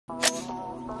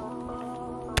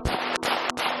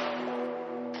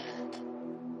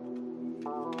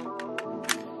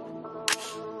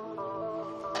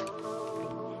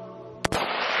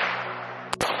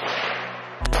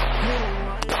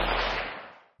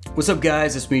What's up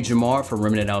guys, it's me Jamar from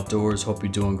Remnant Outdoors. Hope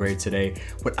you're doing great today.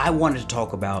 What I wanted to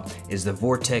talk about is the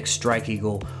Vortex Strike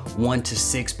Eagle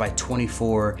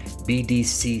 1-6x24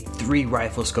 BDC3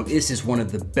 rifle scope. This is one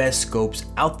of the best scopes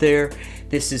out there.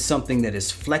 This is something that is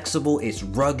flexible, it's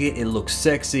rugged, it looks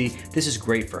sexy. This is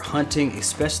great for hunting,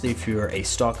 especially if you're a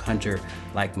stock hunter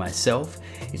like myself.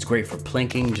 It's great for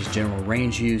plinking, just general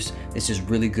range use. This is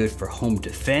really good for home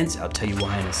defense. I'll tell you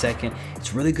why in a second.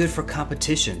 It's really good for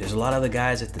competition. There's a lot of other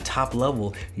guys at the top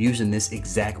level using this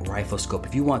exact rifle scope.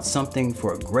 If you want something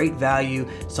for a great value,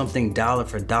 something dollar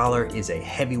for dollar, is a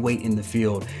heavyweight in the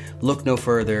field, look no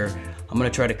further. I'm gonna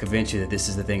try to convince you that this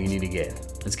is the thing you need to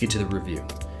get. Let's get to the review.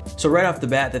 So right off the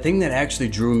bat, the thing that actually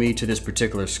drew me to this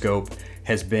particular scope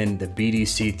has been the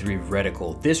BDC3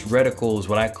 reticle. This reticle is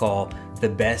what I call the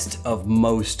best of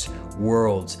most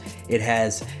worlds. It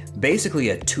has basically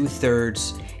a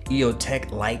 2/3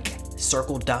 EOTech-like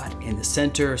circle dot in the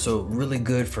center, so really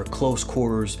good for close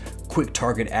quarters, quick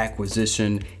target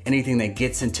acquisition. Anything that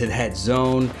gets into that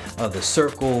zone of the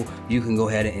circle, you can go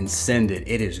ahead and send it.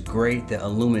 It is great. The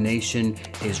illumination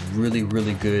is really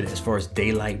good as far as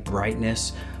daylight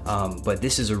brightness, but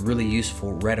this is a really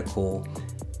useful reticle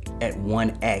at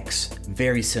 1x,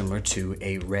 very similar to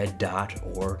a red dot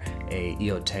or a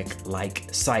EOTech-like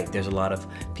sight. There's a lot of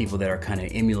people that are kind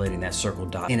of emulating that circle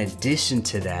dot. In addition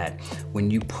to that, when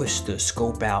you push the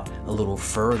scope out a little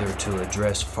further to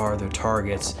address farther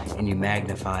targets and you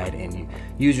magnify it and you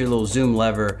use your little zoom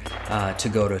lever to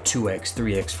go to 2x,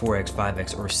 3x, 4x,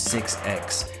 5x, or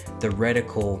 6x, the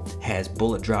reticle has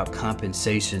bullet drop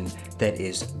compensation that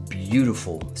is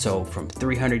beautiful. So from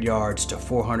 300 yards to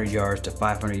 400 yards to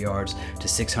 500 yards to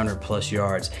 600 plus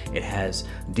yards, it has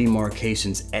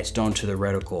demarcations etched onto the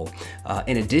reticle.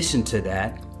 In addition to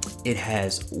that, it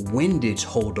has windage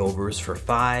holdovers for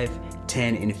 5,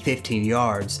 10, and 15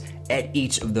 yards at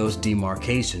each of those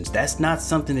demarcations. That's not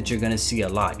something that you're gonna see a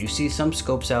lot. You see some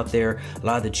scopes out there, a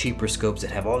lot of the cheaper scopes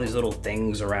that have all these little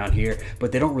things around here,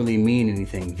 but they don't really mean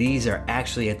anything. These are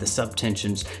actually at the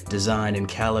subtensions designed and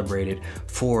calibrated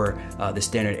for the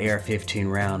standard AR-15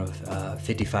 round of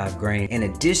 55 grain. In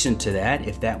addition to that,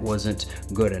 if that wasn't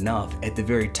good enough, at the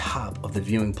very top of the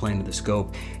viewing plane of the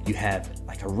scope, you have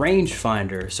like a range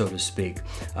finder, so to speak,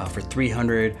 for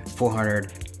 300,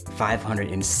 400,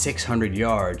 500 and 600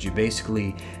 yards. You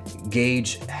basically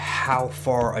gauge how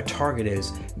far a target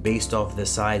is based off the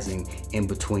sizing in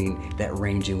between that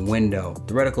ranging window.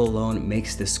 The reticle alone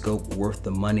makes this scope worth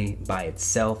the money by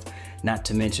itself, not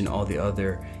to mention all the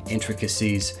other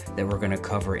intricacies that we're gonna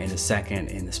cover in a second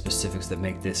and the specifics that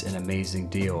make this an amazing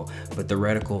deal. But the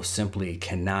reticle simply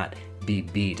cannot be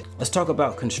beat. Let's talk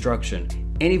about construction.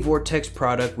 Any Vortex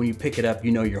product, when you pick it up,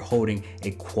 you know you're holding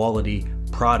a quality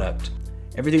product.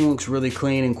 Everything looks really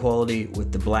clean and quality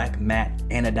with the black matte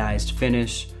anodized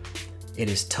finish. It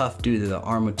is tough due to the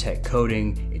Armotech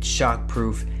coating. It's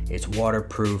shockproof, it's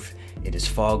waterproof, it is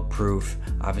fog proof.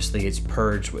 Obviously it's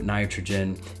purged with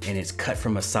nitrogen and it's cut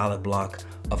from a solid block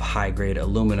of high grade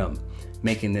aluminum,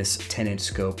 making this 10-inch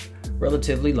scope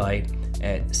relatively light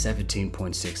at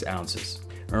 17.6 ounces.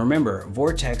 And remember,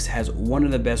 Vortex has one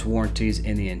of the best warranties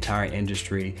in the entire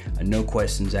industry, a no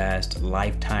questions asked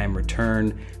lifetime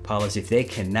return policy. If they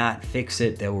cannot fix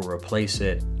it, they will replace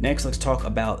it. Next, let's talk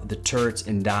about the turrets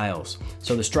and dials.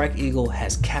 So the Strike Eagle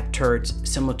has cap turrets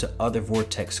similar to other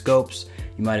Vortex scopes.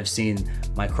 You might have seen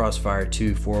my Crossfire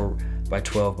 2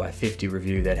 4x12x50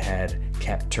 review that had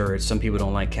cap turrets. Some people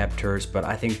don't like cap turrets, but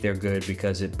I think they're good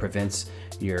because it prevents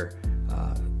your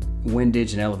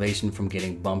windage and elevation from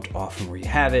getting bumped off from where you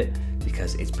have it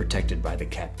because it's protected by the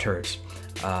cap turrets.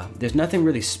 There's nothing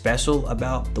really special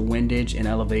about the windage and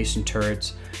elevation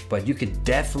turrets, but you could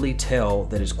definitely tell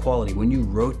that it's quality. When you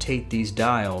rotate these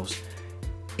dials,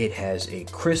 it has a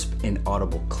crisp and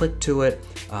audible click to it.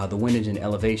 The windage and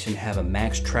elevation have a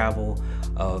max travel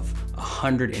of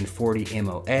 140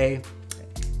 MOA,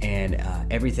 and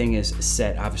everything is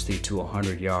set obviously to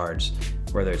 100 yards,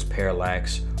 whether it's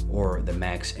parallax or the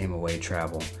max MOA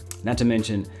travel. Not to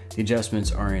mention, the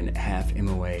adjustments are in half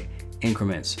MOA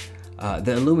increments.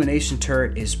 The illumination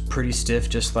turret is pretty stiff,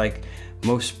 just like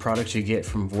most products you get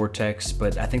from Vortex,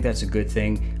 but I think that's a good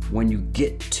thing. When you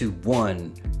get to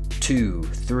 1, 2,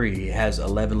 3, it has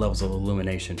 11 levels of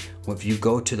illumination. Well, if you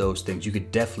go to those things, you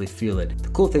could definitely feel it. The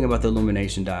cool thing about the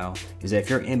illumination dial is that if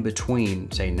you're in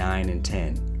between, say 9 and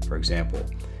 10, for example,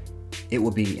 it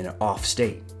will be in an off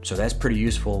state. So that's pretty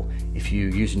useful if you're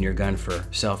using your gun for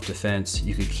self-defense.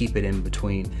 You could keep it in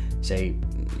between, say,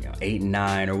 8 and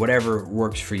 9 or whatever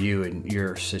works for you in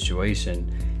your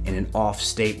situation, in an off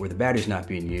state where the battery's not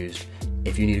being used.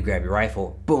 if you need to grab your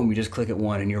rifle, boom, you just click at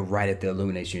 1 and you're right at the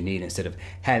illumination you need, instead of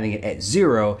having it at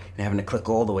 0 and having to click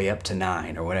all the way up to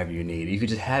 9 or whatever you need. You could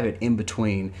just have it in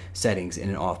between settings in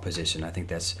an off position. I think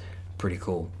that's pretty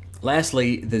cool.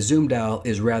 Lastly, the zoom dial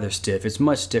is rather stiff. It's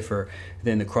much stiffer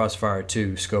than the Crossfire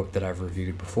 2 scope that I've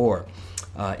reviewed before.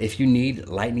 If you need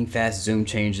lightning fast zoom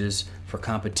changes for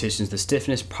competitions, the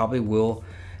stiffness probably will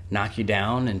knock you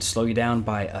down and slow you down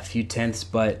by a few tenths,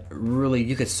 but really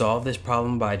you could solve this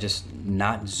problem by just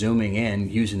not zooming in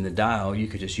using the dial. You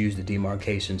could just use the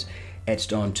demarcations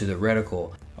etched onto the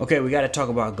reticle. Okay, we got to talk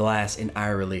about glass and eye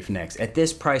relief next. At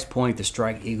this price point, the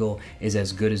Strike Eagle is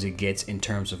as good as it gets in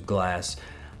terms of glass.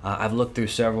 I've looked through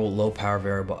several low power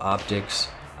variable optics.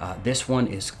 This one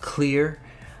is clear.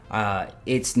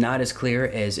 It's not as clear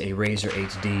as a Razor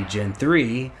HD Gen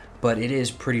 3, but it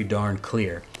is pretty darn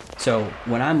clear. So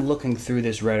when I'm looking through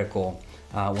this reticle,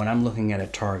 when I'm looking at a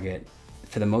target,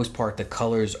 for the most part, the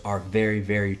colors are very,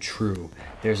 very true.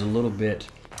 There's a little bit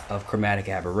of chromatic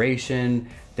aberration.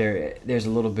 There's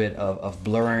a little bit of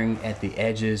blurring at the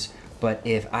edges. But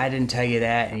if I didn't tell you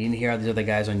that, and you didn't hear all these other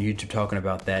guys on YouTube talking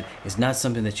about that, it's not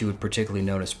something that you would particularly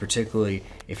notice, particularly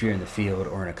if you're in the field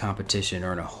or in a competition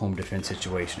or in a home defense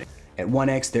situation. At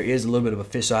 1X, there is a little bit of a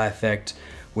fisheye effect,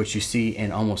 which you see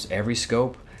in almost every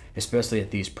scope, especially at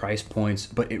these price points,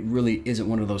 but it really isn't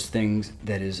one of those things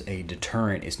that is a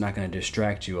deterrent. It's not going to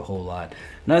distract you a whole lot.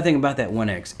 Another thing about that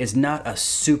 1X, it's not a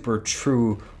super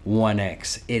true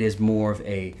 1X. It is more of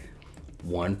a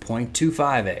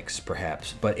 1.25X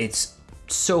perhaps, but it's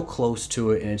so close to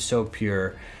it and it's so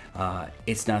pure,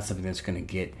 it's not something that's going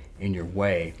to get in your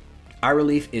way. Eye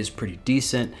relief is pretty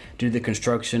decent. Due to the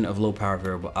construction of low power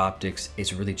variable optics,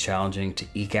 it's really challenging to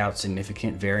eke out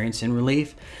significant variance in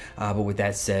relief. But with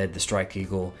that said, the Strike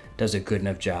Eagle does a good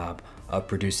enough job of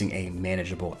producing a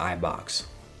manageable eye box.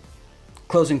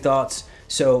 Closing thoughts.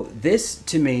 So this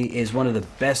to me is one of the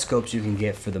best scopes you can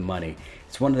get for the money.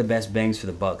 It's one of the best bangs for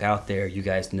the buck out there. You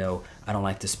guys know I don't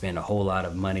like to spend a whole lot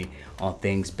of money on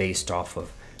things based off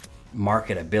of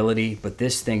marketability, but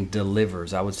this thing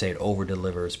delivers. I would say it over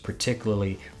delivers,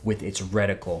 particularly with its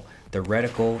reticle. The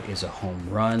reticle is a home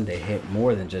run. They hit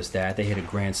more than just that. They hit a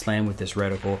grand slam with this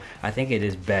reticle. I think it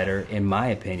is better, in my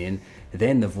opinion,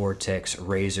 than the Vortex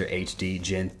Razor HD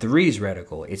Gen 3's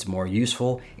reticle. It's more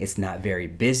useful. It's not very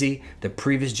busy. The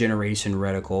previous generation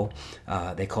reticle,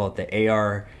 they call it the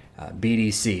AR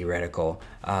BDC reticle,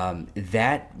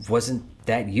 that wasn't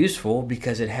that useful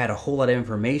because it had a whole lot of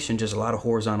information, just a lot of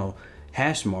horizontal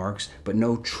hash marks, but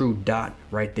no true dot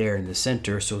right there in the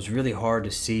center. So it's really hard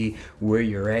to see where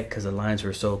you're at because the lines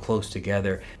were so close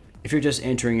together. If you're just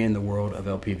entering in the world of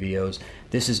LPVOs,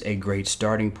 this is a great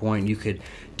starting point. You could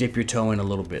dip your toe in a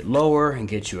little bit lower and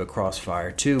get you a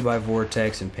Crossfire 2 by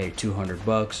Vortex and pay 200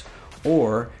 bucks.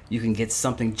 Or you can get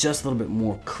something just a little bit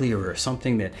more clearer,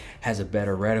 something that has a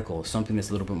better reticle, something that's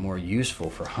a little bit more useful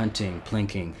for hunting,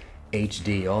 plinking,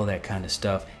 HD, all that kind of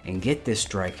stuff, and get this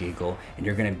Strike Eagle, and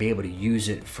you're going to be able to use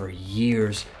it for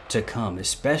years to come,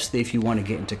 especially if you want to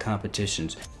get into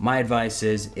competitions. My advice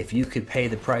is, if you could pay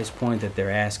the price point that they're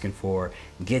asking for,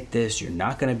 get this. You're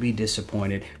not going to be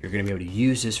disappointed. You're going to be able to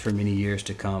use this for many years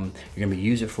to come. You're going to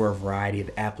use it for a variety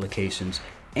of applications,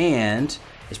 and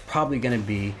it's probably going to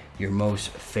be your most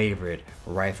favorite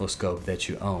rifle scope that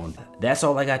you own. That's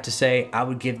all I got to say. I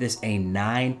would give this a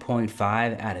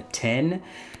 9.5 out of 10.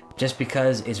 Just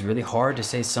because it's really hard to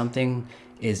say something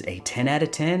is a 10 out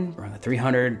of 10, around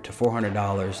 $300 to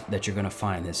 $400 that you're gonna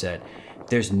find this at.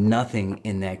 There's nothing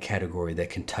in that category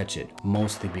that can touch it,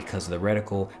 mostly because of the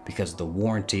reticle, because of the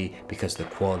warranty, because of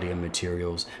the quality of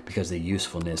materials, because of the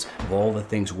usefulness of all the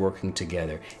things working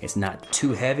together. It's not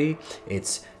too heavy,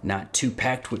 it's not too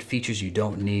packed with features you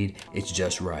don't need, it's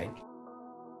just right.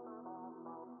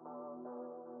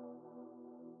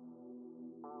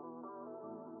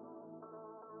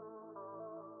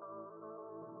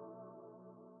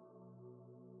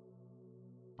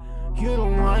 You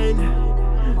don't mind.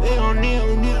 They don't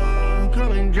need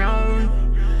come and drown.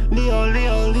 Leo,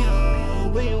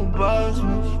 when you buzz,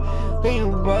 when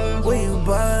you buzz, when you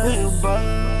buzz, when you buzz.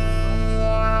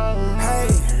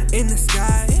 Hey, in the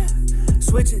sky,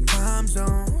 switching time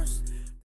zones.